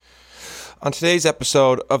On today's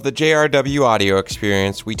episode of the Jrdubuuu Audio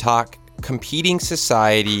Experience, we talk competing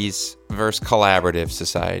societies versus collaborative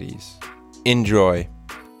societies. Enjoy.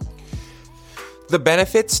 The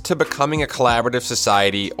benefits to becoming a collaborative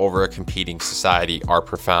society over a competing society are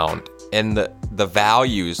profound, and the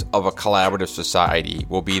values of a collaborative society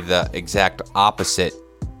will be the exact opposite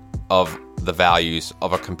of the values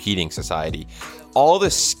of a competing society. All the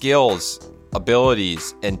skills,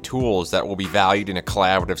 abilities, and tools that will be valued in a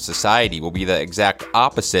collaborative society will be the exact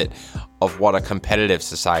opposite of what a competitive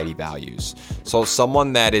society values. So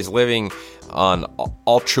someone that is living an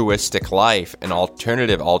altruistic life, an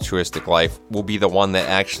alternative altruistic life, will be the one that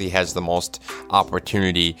actually has the most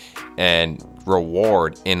opportunity and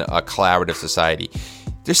reward in a collaborative society.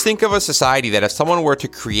 Just think of a society that if someone were to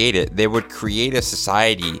create it, they would create a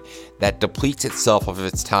society that depletes itself of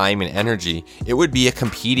its time and energy. It would be a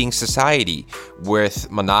competing society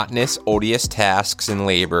with monotonous, odious tasks and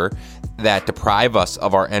labor that deprive us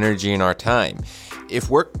of our energy and our time.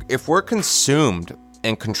 If we're consumed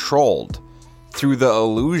and controlled through the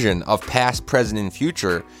illusion of past, present, and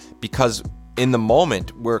future, because in the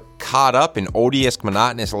moment we're caught up in odious,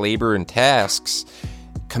 monotonous labor and tasks,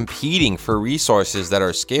 competing for resources that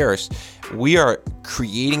are scarce, we are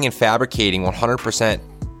creating and fabricating 100%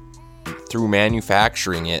 through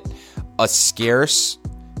manufacturing it, a scarce,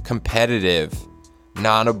 competitive,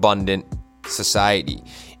 non-abundant society.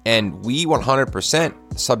 And we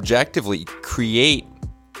 100% subjectively create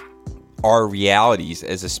our realities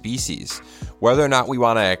as a species. Whether or not we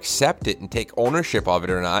want to accept it and take ownership of it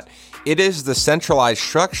or not, it is the centralized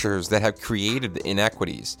structures that have created the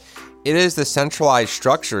inequities. It is the centralized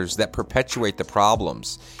structures that perpetuate the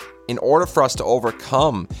problems. In order for us to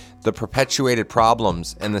overcome the perpetuated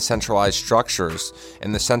problems and the centralized structures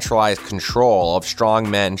and the centralized control of strong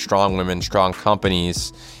men, strong women, strong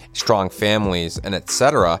companies, strong families, and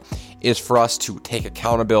etc., is for us to take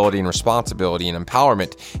accountability and responsibility and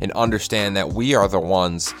empowerment and understand that we are the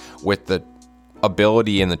ones with the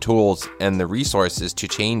ability and the tools and the resources to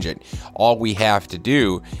change it. All we have to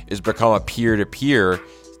do is become a peer-to-peer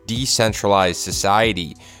decentralized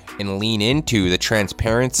society and lean into the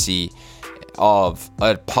transparency of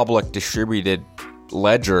a public distributed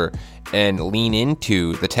ledger and lean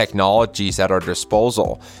into the technologies at our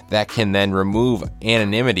disposal that can then remove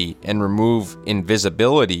anonymity and remove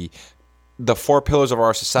invisibility. The four pillars of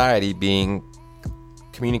our society being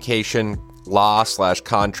communication,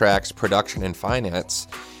 law/contracts, production, and finance.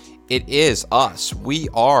 It is us. We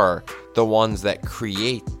are the ones that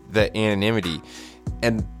create the anonymity.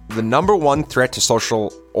 And the number one threat to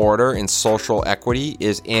social order and social equity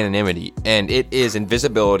is anonymity. And it is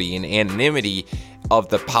invisibility and anonymity of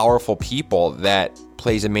the powerful people that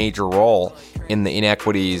plays a major role in the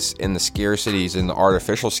inequities, in the scarcities, in the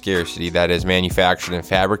artificial scarcity that is manufactured and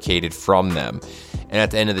fabricated from them. And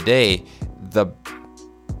at the end of the day, the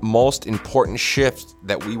most important shift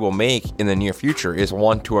that we will make in the near future is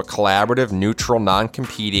one to a collaborative, neutral,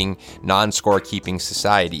 non-competing, non-score-keeping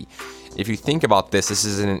society. If you think about this, this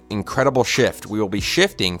is an incredible shift. We will be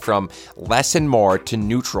shifting from less and more to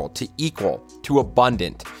neutral, to equal, to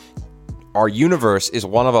abundant. Our universe is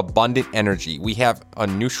one of abundant energy. We have a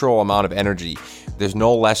neutral amount of energy. There's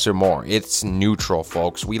no less or more. It's neutral,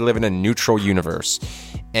 folks. We live in a neutral universe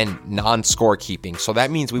and non-score keeping. So that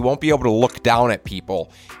means we won't be able to look down at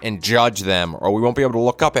people and judge them, or we won't be able to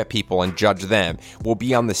look up at people and judge them. We'll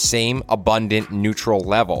be on the same abundant, neutral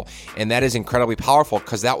level. And that is incredibly powerful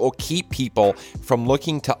because that will keep people from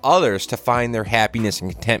looking to others to find their happiness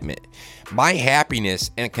and contentment. My happiness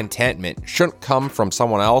and contentment shouldn't come from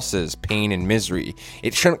someone else's pain and misery.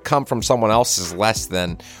 It shouldn't come from someone else's less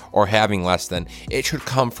than or having less than. It should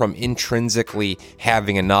come from intrinsically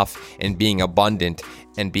having enough and being abundant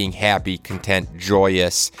and being happy, content,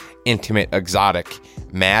 joyous, intimate, exotic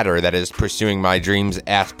matter that is pursuing my dreams,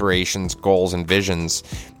 aspirations, goals, and visions.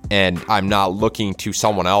 And I'm not looking to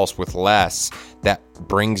someone else with less. That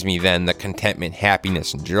brings me then the contentment,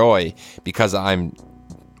 happiness, and joy because I'm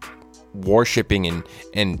worshiping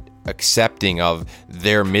and accepting of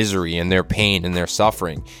their misery and their pain and their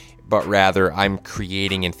suffering, but rather I'm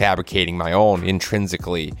creating and fabricating my own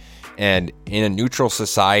intrinsically. And in a neutral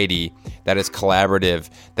society that is collaborative,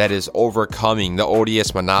 that is overcoming the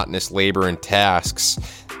odious, monotonous labor and tasks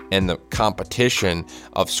and the competition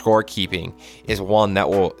of scorekeeping, is one that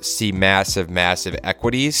will see massive, massive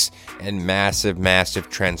equities and massive, massive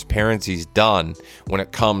transparencies done when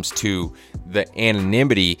it comes to the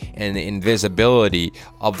anonymity and the invisibility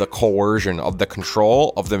of the coercion, of the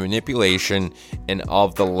control, of the manipulation, and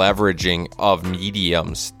of the leveraging of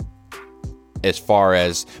mediums as far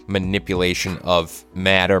as manipulation of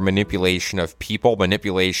matter, manipulation of people,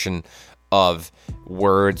 manipulation of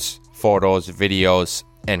words, photos, videos,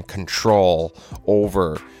 and control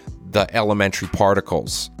over the elementary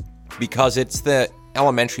particles, because it's the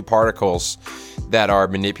elementary particles that are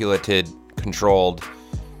manipulated, controlled,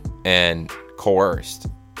 and coerced.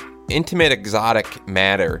 Intimate exotic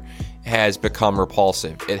matter has become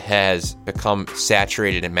repulsive. It has become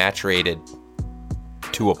saturated and maturated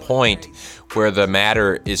to a point where the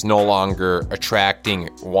matter is no longer attracting,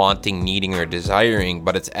 wanting, needing, or desiring,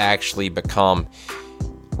 but it's actually become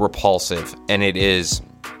repulsive, and it is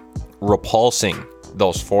repulsing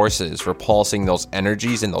those forces, repulsing those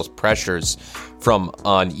energies and those pressures from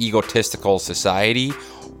an egotistical society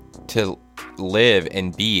to live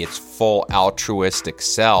and be its full altruistic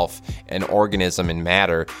self, an organism in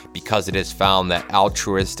matter, because it has found that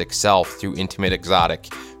altruistic self through intimate exotic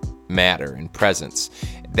matter and presence.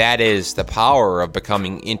 That is the power of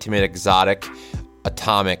becoming intimate exotic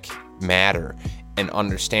atomic matter, and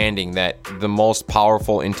understanding that the most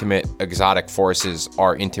powerful intimate exotic forces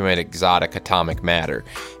are intimate exotic atomic matter.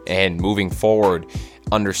 And moving forward,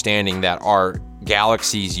 understanding that our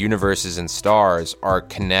galaxies, universes, and stars are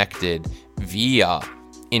connected via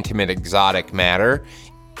intimate exotic matter,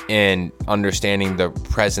 and understanding the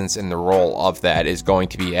presence and the role of that is going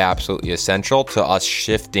to be absolutely essential to us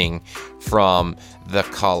shifting from the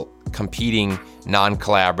competing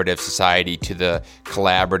non-collaborative society to the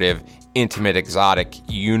collaborative, intimate, exotic,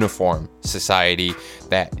 uniform society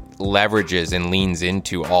that leverages and leans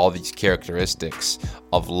into all these characteristics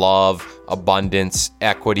of love, abundance,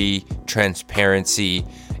 equity, transparency,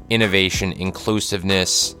 innovation,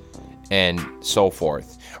 inclusiveness, and so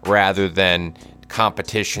forth, rather than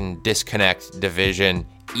competition, disconnect, division,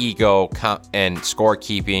 ego, and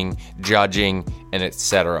scorekeeping, judging, and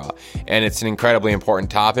etc. And it's an incredibly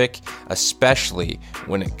important topic, especially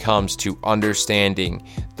when it comes to understanding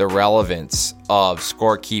the relevance of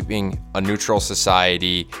scorekeeping, a neutral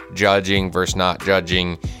society, judging versus not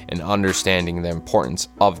judging, and understanding the importance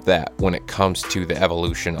of that when it comes to the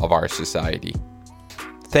evolution of our society.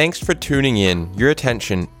 Thanks for tuning in. Your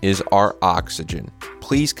attention is our oxygen.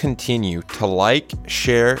 Please continue to like,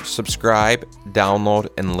 share, subscribe, download,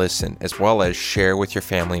 and listen, as well as share with your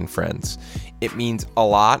family and friends. It means a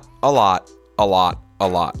lot, a lot, a lot, a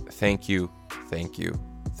lot. Thank you, thank you,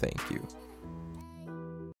 thank you.